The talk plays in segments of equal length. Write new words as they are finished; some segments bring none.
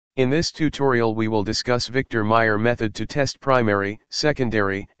In this tutorial we will discuss Victor-Meyer method to test primary,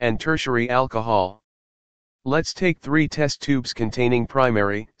 secondary, and tertiary alcohol. Let's take 3 test tubes containing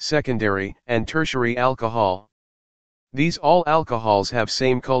primary, secondary, and tertiary alcohol. These all alcohols have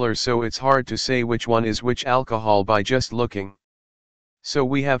same color, so it's hard to say which one is which alcohol by just looking. So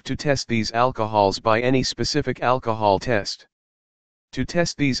we have to test these alcohols by any specific alcohol test. To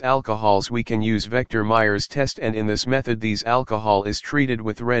test these alcohols we can use Victor-Meyer's test, and in this method these alcohol is treated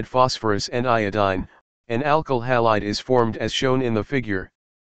with red phosphorus and iodine, an alkyl halide is formed as shown in the figure.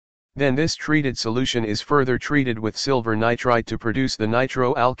 Then this treated solution is further treated with silver nitride to produce the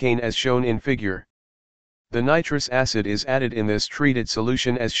nitroalkane as shown in figure. The nitrous acid is added in this treated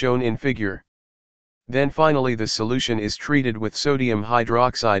solution as shown in figure. Then finally the solution is treated with sodium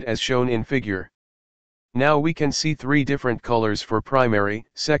hydroxide as shown in figure. Now we can see 3 different colors for primary,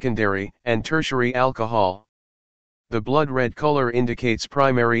 secondary, and tertiary alcohol. The blood red color indicates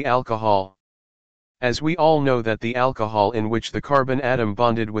primary alcohol. As we all know that the alcohol in which the carbon atom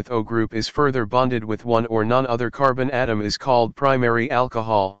bonded with O group is further bonded with one or none other carbon atom is called primary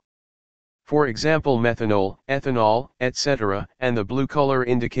alcohol. For example, methanol, ethanol, etc., and the blue color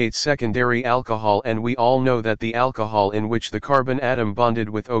indicates secondary alcohol, and we all know that the alcohol in which the carbon atom bonded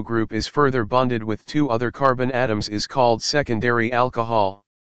with O group is further bonded with 2 other carbon atoms is called secondary alcohol.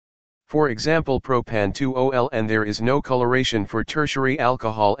 For example, propan-2-OL, and there is no coloration for tertiary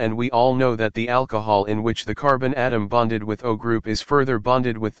alcohol, and we all know that the alcohol in which the carbon atom bonded with O group is further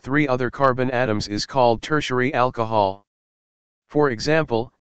bonded with 3 other carbon atoms is called tertiary alcohol. For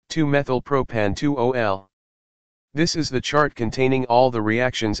example, 2-methyl-propan-2-OL. This is the chart containing all the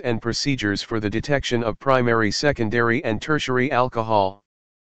reactions and procedures for the detection of primary, secondary, and tertiary alcohol.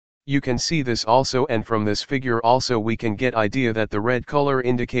 You can see this also, and from this figure also we can get idea that the red color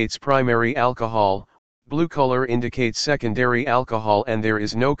indicates primary alcohol, blue color indicates secondary alcohol, and there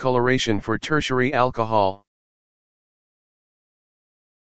is no coloration for tertiary alcohol.